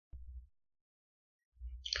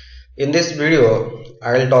In this video,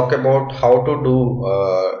 I will talk about how to do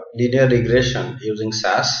linear regression using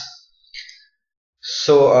SAS.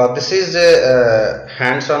 So this is a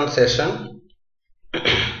hands-on session.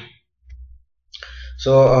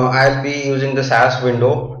 So I'll be using the SAS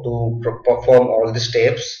window to perform all the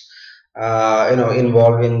steps,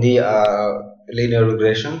 involved in the linear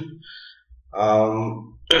regression.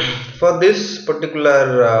 For this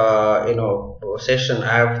particular session,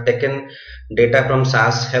 I have taken data from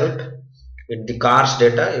SAS help. With the cars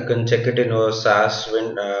data, you can check it in your SAS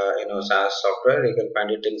SAS software. You can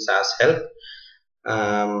find it in SAS help.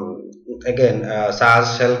 Again,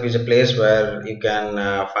 SAS help is a place where you can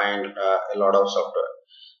find a lot of software.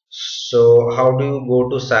 So how do you go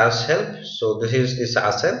to SAS help? So this is the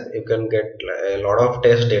SAS help. You can get a lot of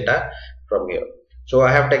test data from here. So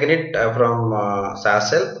I have taken it from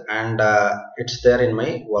SAS help, and it's there in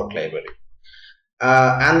my work library.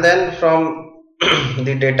 And then from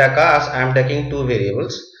the data cars, I am taking two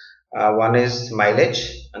variables. One is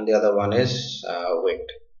mileage and the other one is weight.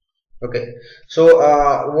 Okay, so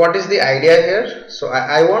what is the idea here? So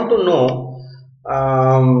I want to know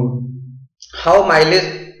how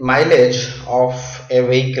mileage of a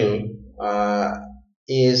vehicle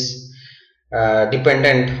is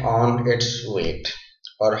dependent on its weight,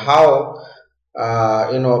 or how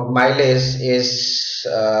mileage is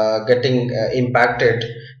getting impacted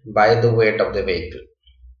by the weight of the vehicle.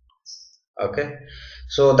 Okay,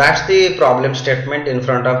 so that's the problem statement in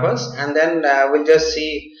front of us, and then we'll just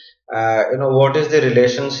see what is the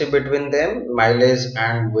relationship between them, mileage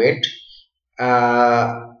and weight.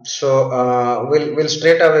 We'll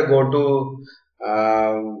straight away go to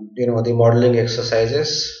the modeling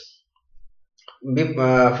exercises.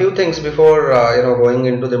 Few things before going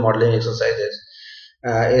into the modeling exercises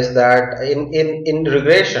is that in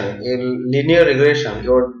regression, in linear regression,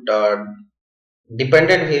 your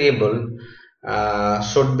dependent variable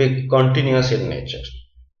should be continuous in nature.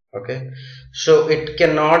 Okay, so it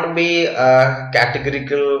cannot be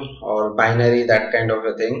categorical or binary, that kind of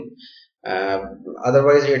a thing.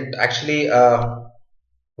 Otherwise it actually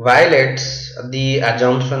violates the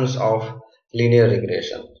assumptions of linear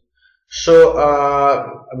regression. So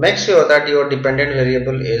make sure that your dependent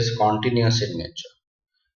variable is continuous in nature.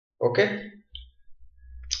 Okay,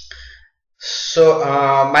 so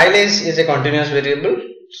mileage is a continuous variable,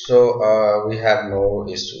 so we have no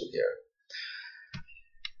issue here.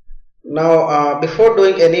 Now before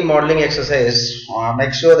doing any modeling exercise,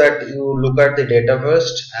 make sure that you look at the data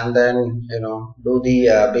first, and then do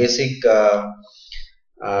the basic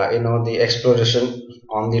the exploration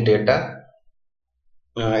on the data.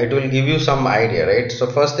 It will give you some idea, right? So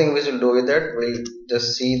first thing we will do with that, we'll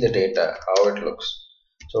just see the data, how it looks.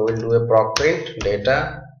 So we'll do a proc print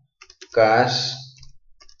data cars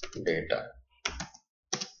data.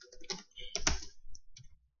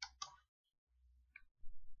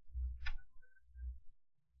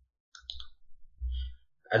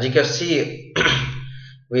 As you can see,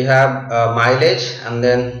 we have mileage and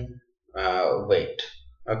then weight.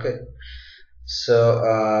 Okay, so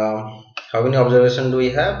how many observations do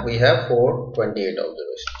we have? We have 428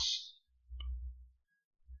 observations.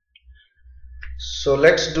 So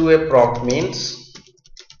let's do a proc means.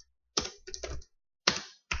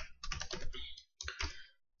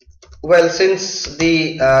 Well, since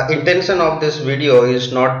the intention of this video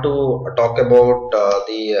is not to talk about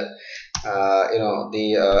the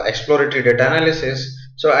exploratory data analysis,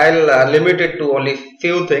 so I'll limit it to only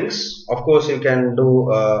few things. Of course, you can do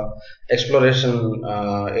exploration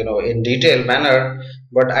in detailed manner,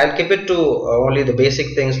 but I'll keep it to only the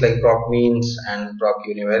basic things like proc means and proc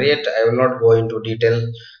univariate. I will not go into detail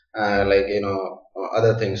like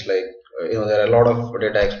other things like there are a lot of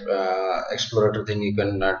data exploratory thing you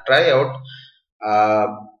can try out.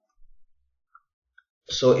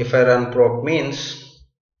 So if I run proc means,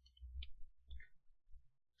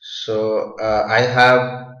 so I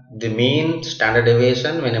have the mean, standard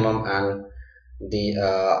deviation, minimum, and the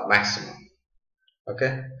maximum.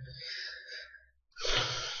 Okay,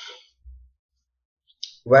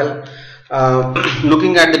 well,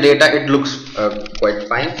 looking at the data, it looks quite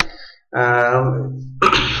fine.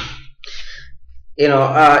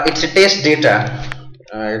 It's a test data.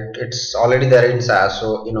 It's already there in SAS,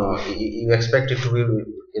 so you expect it to be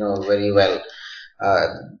very well.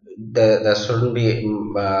 There shouldn't be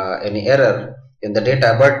any error in the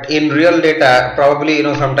data, but in real data probably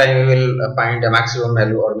sometime we will find a maximum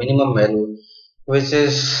value or minimum value which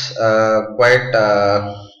is quite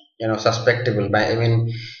suspectable. I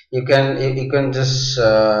mean, you can just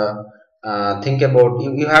think about,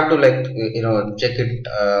 you have to check it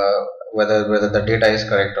whether the data is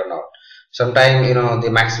correct or not. Sometimes the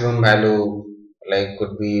maximum value like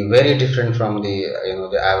could be very different from the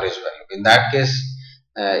the average value. In that case,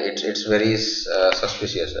 it's very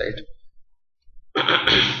suspicious, right?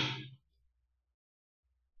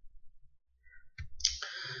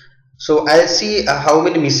 So I'll see how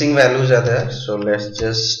many missing values are there. So let's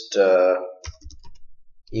just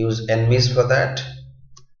use nmis for that.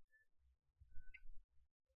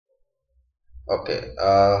 Okay.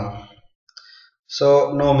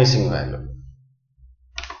 So no missing value.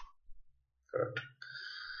 Good.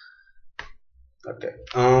 Okay.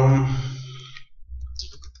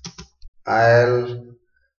 I'll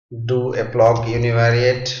do a block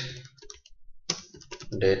univariate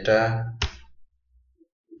data.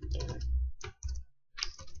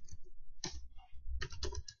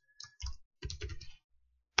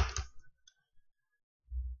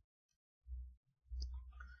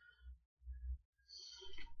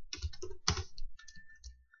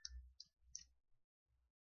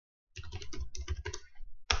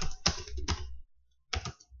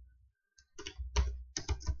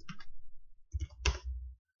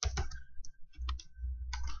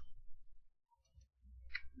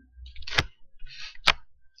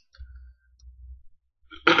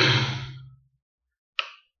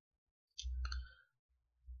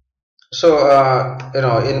 So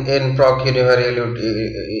in proc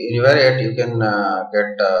univariate you can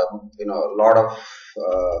get a lot of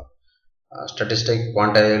uh, statistic,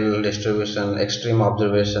 quantile distribution, extreme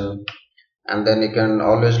observation, and then you can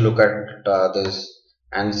always look at this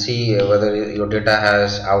and see whether your data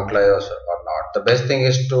has outliers or not. The best thing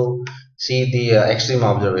is to see the extreme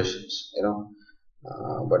observations,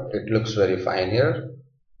 but it looks very fine here.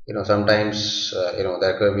 Sometimes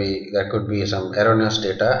there could be some erroneous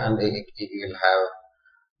data, and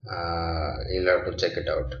you'll have to check it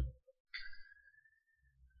out.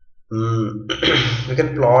 We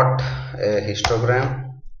can plot a histogram.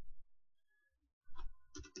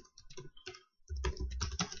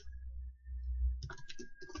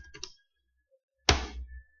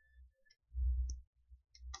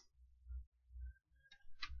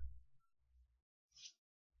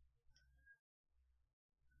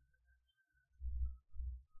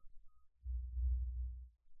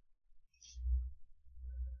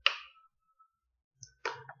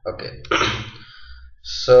 Okay.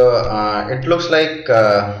 So it looks like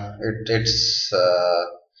it's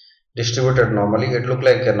distributed normally. It looks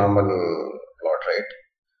like a normal plot, right?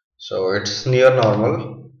 So it's near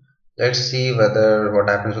normal. Let's see whether what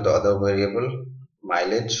happens with the other variable,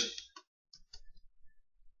 mileage.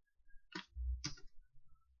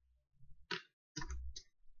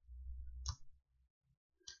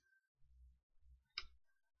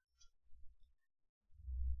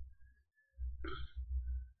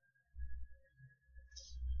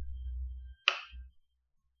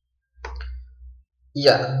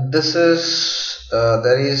 Yeah, this is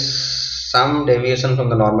there is some deviation from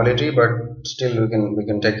the normality, but still we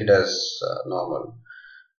can take it as normal.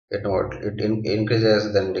 It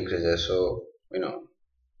increases then decreases, so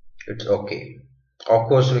it's okay. Of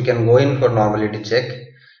course, we can go in for normality check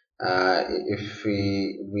if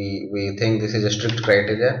we think this is a strict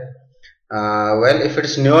criteria. Well, if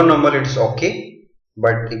it's near normal, it's okay,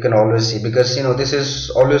 but you can always see, because this is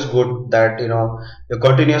always good that the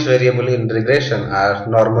continuous variable in regression are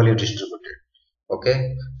normally distributed.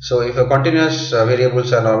 Okay, so if your continuous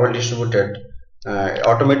variables are normally distributed,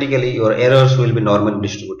 automatically your errors will be normally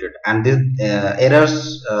distributed, and these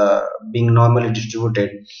errors being normally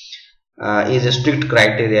distributed is a strict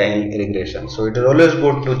criteria in regression. So it is always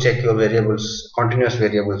good to check your variables, continuous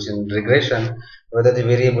variables in regression, whether the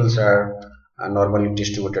variables are normally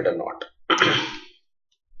distributed or not.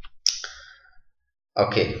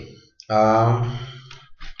 Okay,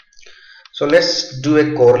 so let's do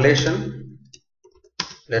a correlation.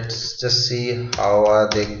 Let's just see how are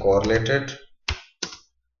they correlated.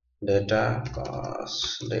 Data,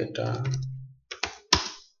 cost, data.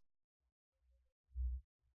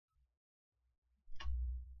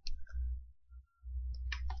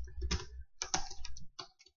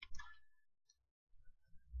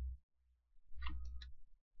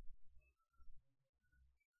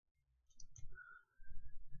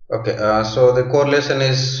 Okay, so the correlation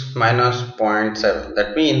is minus 0.7.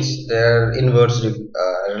 That means they are inversely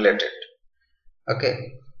related.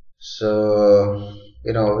 Okay, so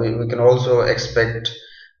we can also expect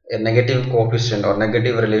a negative coefficient or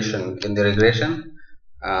negative relation in the regression.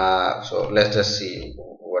 So let's just see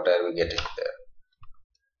what are we getting there.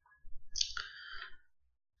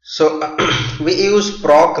 So we use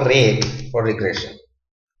proc reg for regression.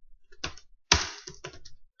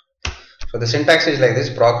 So the syntax is like this: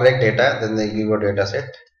 proc reg data, then they give you a data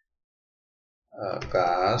set,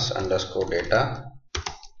 class underscore data,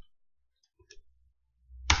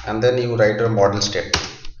 and then you write a model statement.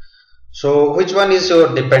 So which one is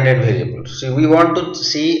your dependent variable? See, we want to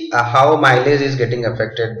see how mileage is getting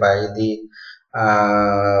affected by the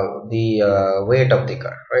weight of the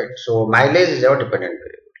car, right? So mileage is our dependent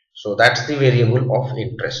variable. So that's the variable of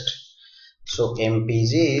interest. So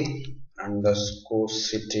mpg underscore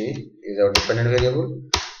city is our dependent variable.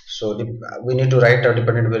 So we need to write our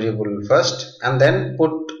dependent variable first and then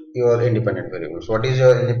put your independent variables. What is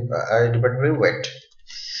your independent variable? Weight.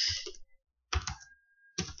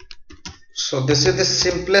 So this is the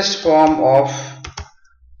simplest form of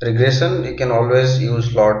regression. You can always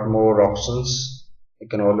use lot more options. You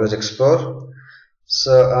can always explore.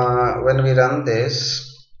 So when we run this,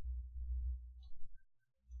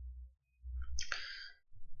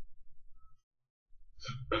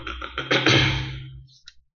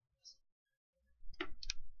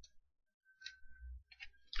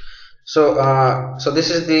 so this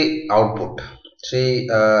is the output. See,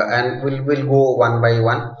 and we'll go one by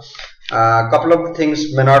one. Couple of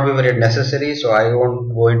things may not be very necessary, so I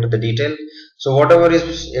won't go into the detail. So whatever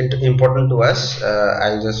is important to us,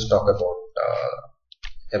 I'll just talk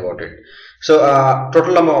about it. So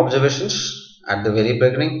total number of observations at the very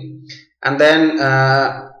beginning, and then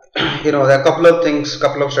there are a couple of things,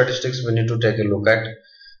 couple of statistics we need to take a look at.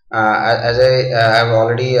 As I have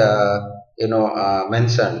already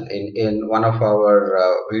mentioned in one of our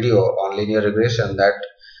video on linear regression, that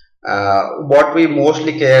what we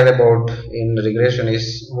mostly care about in regression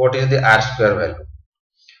is what is the R-square value.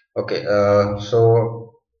 Okay,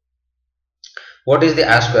 so what is the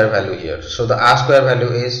R-square value here? So the R-square value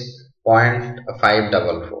is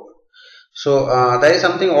 0.544. So there is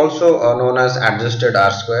something also known as adjusted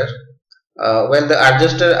R-square. Well, the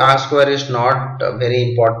adjusted R-square is not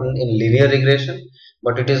very important in linear regression,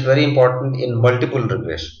 but it is very important in multiple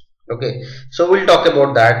regression. Okay, so we'll talk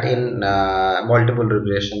about that in multiple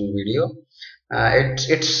regression video.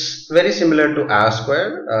 It's very similar to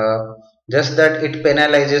R-square, just that it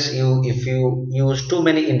penalizes you if you use too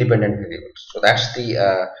many independent variables. So that's the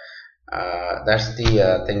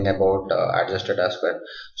thing about adjusted R-square.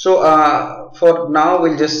 So for now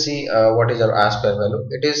we'll just see what is our R-square value.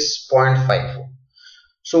 It is 0.54.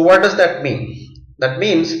 So what does that mean? That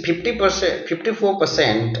means 50%,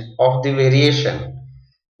 54% of the variation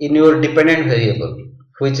in your dependent variable,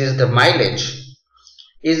 which is the mileage,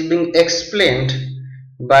 is being explained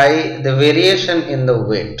by the variation in the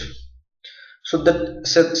weight. So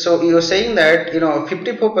you're saying that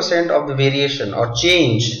 54% of the variation or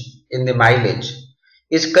change in the mileage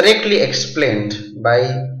is correctly explained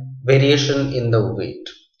by variation in the weight.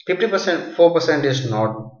 50%, 4% is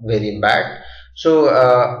not very bad. So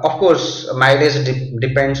of course mileage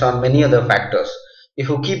depends on many other factors. If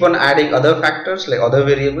you keep on adding other factors like other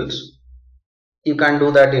variables, you can't do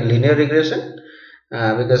that in linear regression,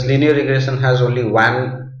 because linear regression has only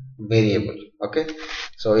one variable. Okay,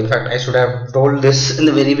 so in fact I should have told this in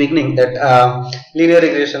the very beginning, that linear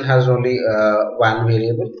regression has only one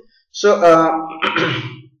variable. So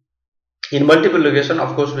in multiple regression,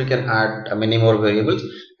 of course, we can add many more variables,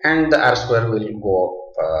 and the R-square will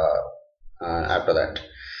go up after that.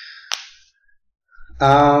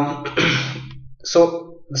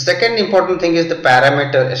 So the second important thing is the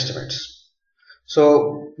parameter estimates.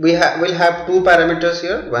 So we'll have two parameters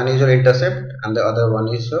here. One is your intercept, and the other one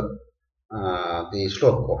is your the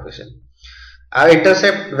slope coefficient. Our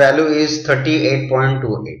intercept value is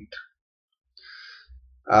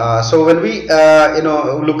 38.28. So when we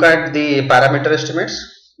look at the parameter estimates,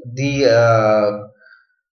 the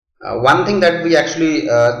one thing that we actually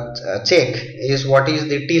check is what is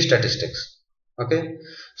the t statistics. Okay,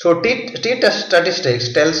 so t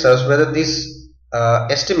statistics tells us whether this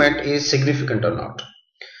estimate is significant or not.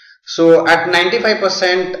 So at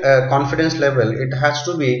 95% confidence level, it has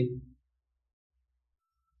to be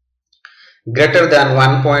greater than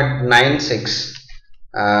 1.96,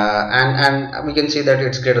 and we can see that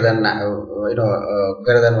it's greater than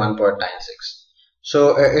greater than 1.96.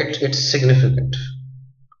 So it's significant.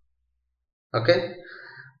 Okay.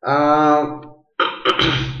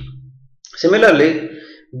 Similarly,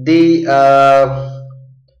 the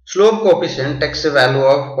slope coefficient takes a value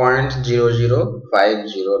of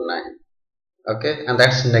 0.00509. Okay, and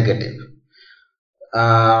that's negative.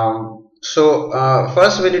 So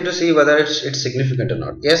first we need to see whether it's significant or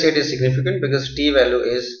not. Yes, it is significant because t value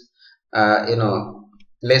is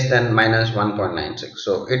less than minus 1.96.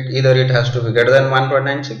 So it has to be greater than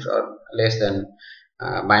 1.96 or less than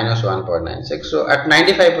minus 1.96. So at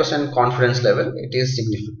 95% confidence level, it is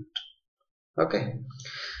significant. Okay.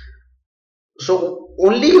 So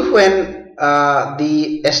only when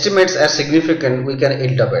the estimates are significant, we can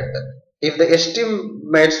interpret them. If the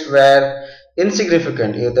estimates were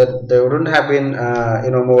insignificant, either they wouldn't have been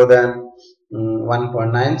more than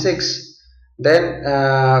 1.96,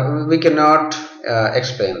 then we cannot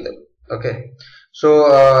explain them. Okay, so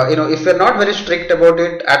if we're not very strict about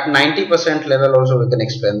it, at 90% level also we can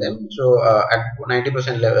explain them. So at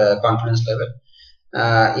 90% confidence level,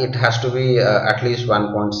 it has to be at least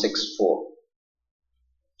 1.64.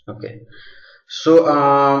 Okay, so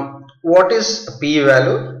what is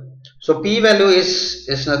p-value? So p-value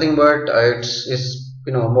is nothing but it's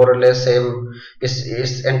more or less same,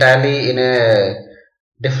 is entirely in a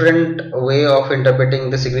different way of interpreting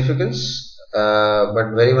the significance,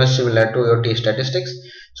 but very much similar to your t statistics.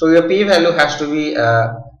 So your p-value has to be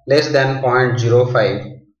less than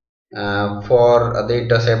 0.05 for the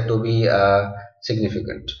intercept to be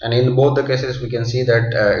significant, and in both the cases we can see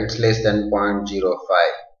that it's less than 0.05.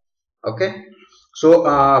 Okay, so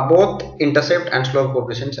both intercept and slope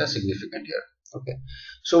coefficients are significant here. Okay,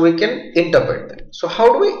 so we can interpret them. So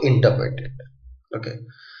how do we interpret it? Okay,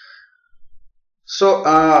 so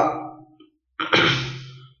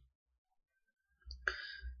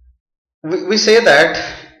we say that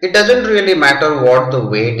it doesn't really matter what the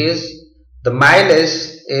weight is, the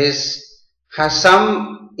mileage has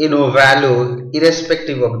some value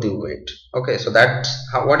irrespective of the weight. Okay, so that's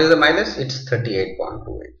how, what is the mileage? It's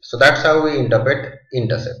 38.28. So that's how we interpret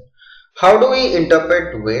intercept. How do we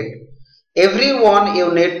interpret weight? Every 1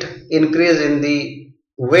 unit increase in the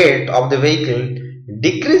weight of the vehicle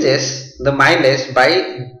decreases the mileage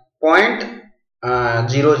by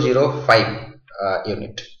 0.005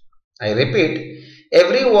 unit. I repeat,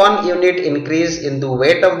 every 1 unit increase in the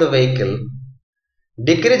weight of the vehicle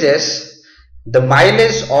decreases the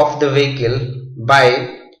mileage of the vehicle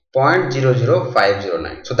by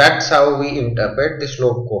 0.00509. So that's how we interpret the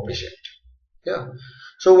slope coefficient. Yeah.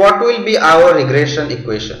 So what will be our regression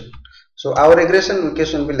equation? So our regression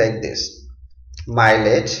equation will be like this: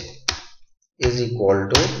 mileage is equal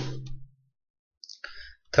to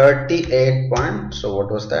 38 point, so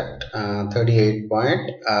what was that,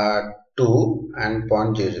 38.2 and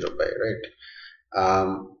 0.005, right?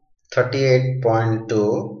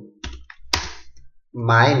 38.2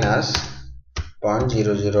 minus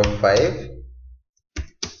 0.005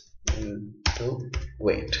 into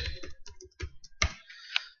weight.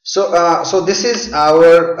 So so this is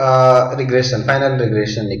our final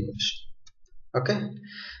regression equation. Okay,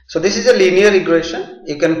 so this is a linear regression.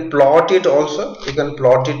 You can plot it also. You can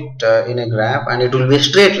plot it in a graph, and it will be a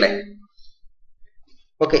straight line.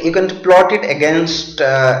 Okay, you can plot it against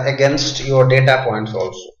your data points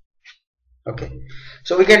also. Okay,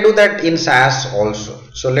 so we can do that in SAS also.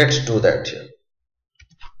 So let's do that here.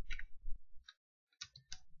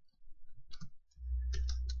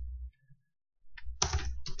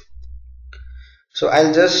 So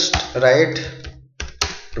I'll just write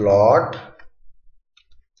plot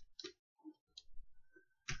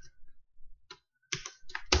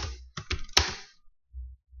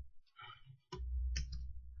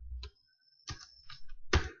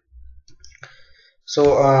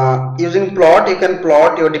using plot, you can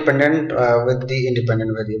plot your dependent with the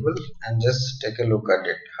independent variable, and just take a look at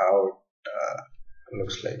it, how it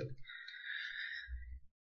looks like.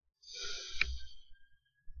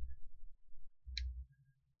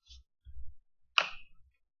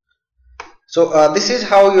 So this is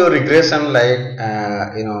how your regression line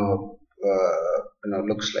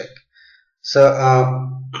looks like. So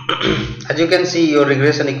as you can see, your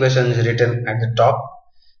regression equation is written at the top.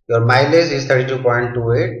 Your mileage is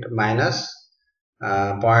 32.28 minus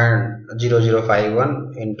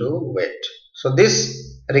 0.0051 into weight. So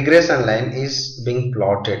this regression line is being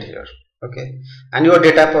plotted here. Okay, and your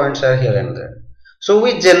data points are here and there. So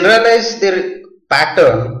we generalize the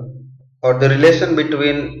pattern or the relation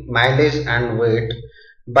between mileage and weight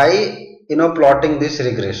by plotting this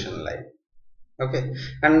regression line. Okay,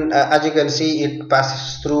 and as you can see, it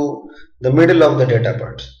passes through the middle of the data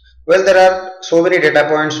points. Well, there are so many data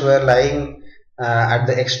points were lying at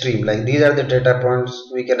the extreme, like these are the data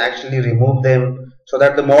points. We can actually remove them so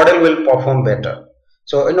that the model will perform better.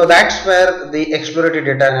 So that's where the exploratory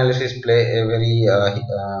data analysis play a very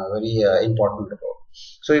important role.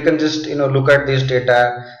 So you can just look at this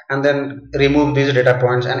data and then remove these data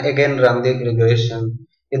points and again run the regression.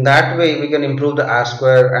 In that way we can improve the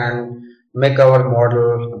R-square and make our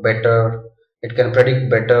model better. It can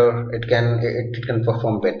predict better, it can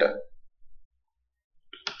perform better.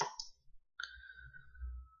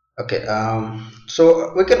 Okay,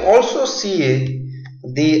 so we can also see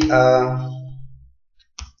the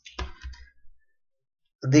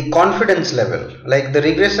the confidence level, like the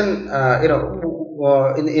regression,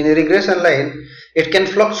 in a regression line, it can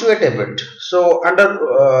fluctuate a bit. So under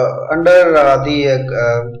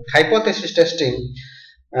the hypothesis testing,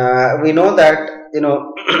 we know that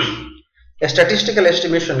a statistical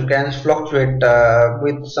estimation can fluctuate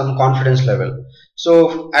with some confidence level.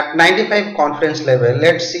 So at 95 confidence level,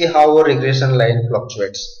 let's see how a regression line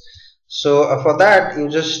fluctuates. So for that, you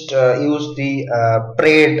just use the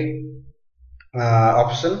prayed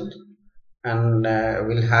option, and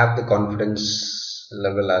we'll have the confidence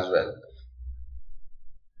level as well.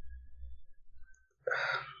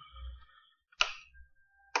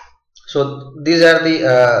 So these are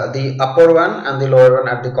the upper one and the lower one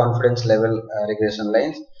at the confidence level regression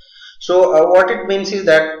lines. So what it means is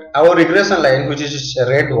that our regression line, which is a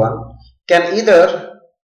red one, can either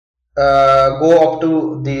go up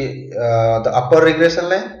to the upper regression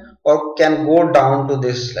line or can go down to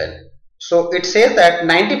this line. So it says that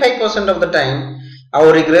 95% of the time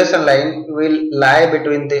our regression line will lie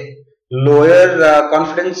between the lower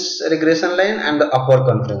confidence regression line and the upper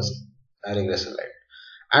confidence regression line.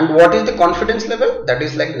 And what is the confidence level? That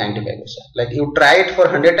is like 95%. Like you try it for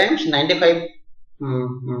 100 times, 95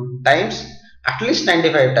 times, at least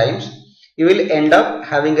 95 times, you will end up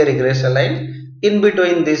having a regression line in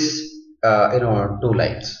between this two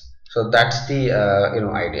lines. So that's the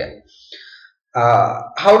idea.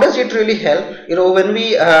 How does it really help? When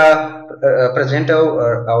we present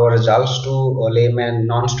our results to a layman,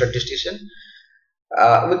 non-statistician,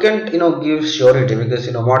 we can give surety, because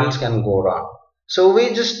models can go wrong. So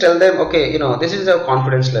we just tell them, okay, this is the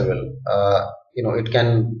confidence level. It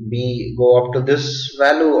can go up to this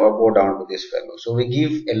value or go down to this value. So we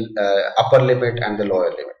give a upper limit and the lower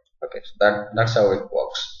limit. Okay, so that's how it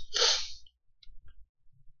works.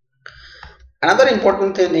 Another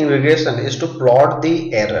important thing in regression is to plot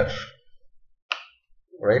the error,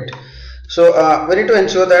 right? So we need to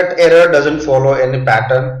ensure that error doesn't follow any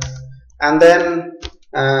pattern, and then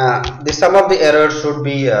the sum of the errors should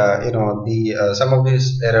be sum of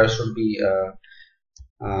these errors should be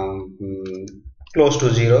close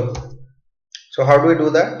to 0. So how do we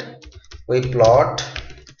do that? We plot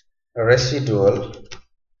residual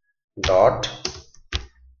dot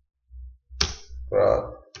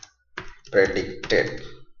predicted.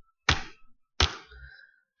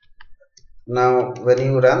 Now when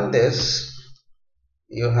you run this,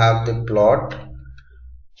 you have the plot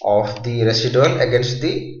of the residual against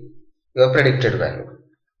your predicted value.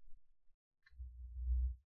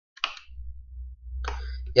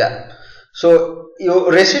 Yeah, so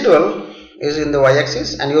your residual is in the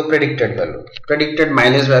y-axis and your predicted value, predicted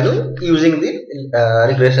minus value, using the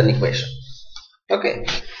regression equation. Okay,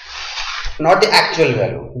 not the actual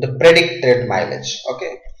value, the predicted mileage.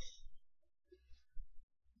 Okay.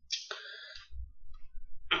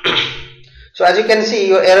 So as you can see,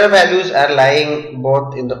 your error values are lying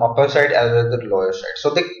both in the upper side as well as the lower side.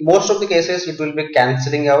 So most of the cases it will be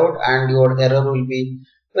cancelling out, and your error will be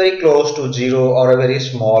very close to 0 or a very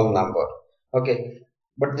small number. Okay,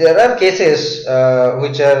 but there are cases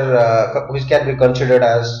which can be considered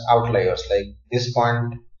as outliers, like this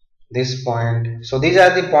point, this point. So these are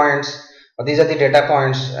the points, or these are the data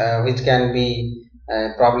points which can be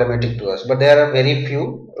problematic to us, but there are very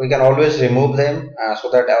few. We can always remove them so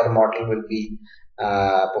that our model will be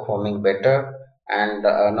performing better, and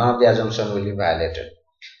none of the assumption will be violated.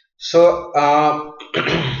 So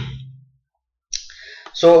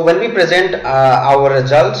so when we present our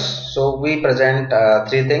results, so we present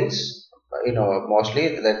 3 things.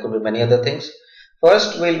 Mostly there could be many other things.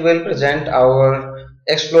 First, we'll present our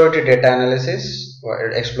exploratory data analysis,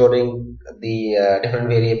 exploring the different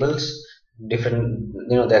variables, different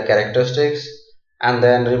their characteristics, and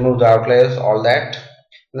then remove the outliers, all that.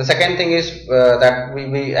 And the second thing is that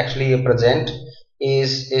we actually present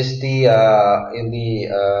is the in the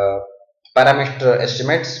parameter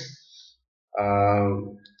estimates,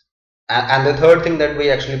 and the third thing that we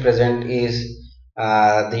actually present is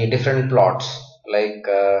the different plots, like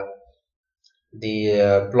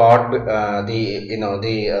the plot, the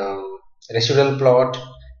residual plot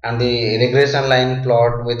and the regression line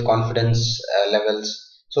plot with confidence levels.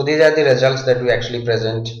 So these are the results that we actually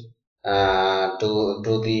present to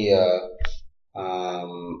the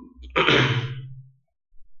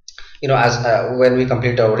as when we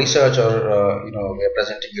complete our research, or we are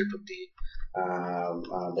presenting it to the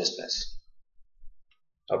business.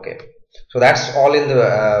 Okay, so that's all in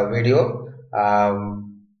the video.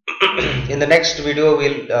 In the next video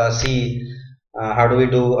we'll see how do we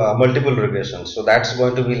do multiple regressions. So that's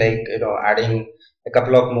going to be like adding a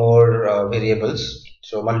couple of more variables.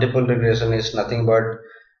 So multiple regression is nothing but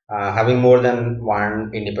having more than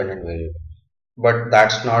one independent variable. But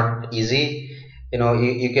that's not easy.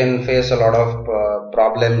 You can face a lot of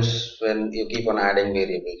problems when you keep on adding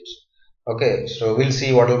variables. Okay, so we'll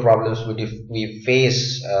see what all problems we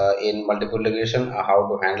face in multiple regression, how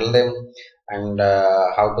to handle them, and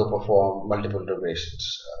how to perform multiple regressions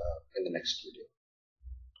in the next video.